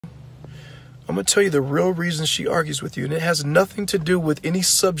I'm going to tell you the real reason she argues with you, and it has nothing to do with any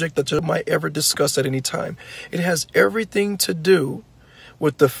subject that you might ever discuss at any time. It has everything to do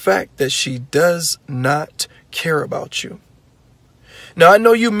with the fact that she does not care about you. Now, I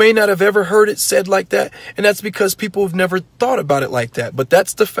know you may not have ever heard it said like that, and that's because people have never thought about it like that. But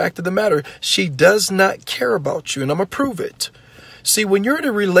that's the fact of the matter. She does not care about you, and I'm going to prove it. See, when you're in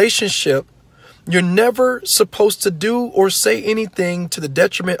a relationship, you're never supposed to do or say anything to the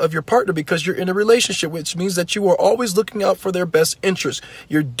detriment of your partner because you're in a relationship, which means that you are always looking out for their best interests.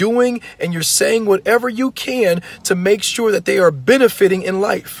 You're doing and you're saying whatever you can to make sure that they are benefiting in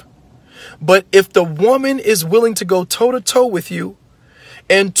life. But if the woman is willing to go toe-to-toe with you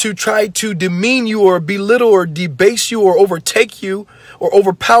and to try to demean you or belittle or debase you or overtake you or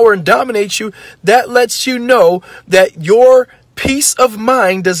overpower and dominate you, that lets you know that your peace of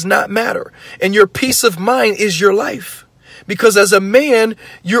mind does not matter. And your peace of mind is your life. Because as a man,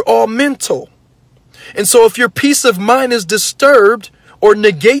 you're all mental. And so if your peace of mind is disturbed or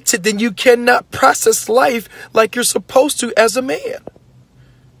negated, then you cannot process life like you're supposed to as a man.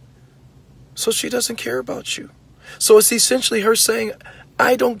 So she doesn't care about you. So it's essentially her saying,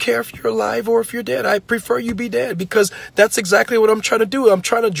 I don't care if you're alive or if you're dead. I prefer you be dead, because that's exactly what I'm trying to do. I'm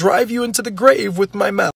trying to drive you into the grave with my mouth.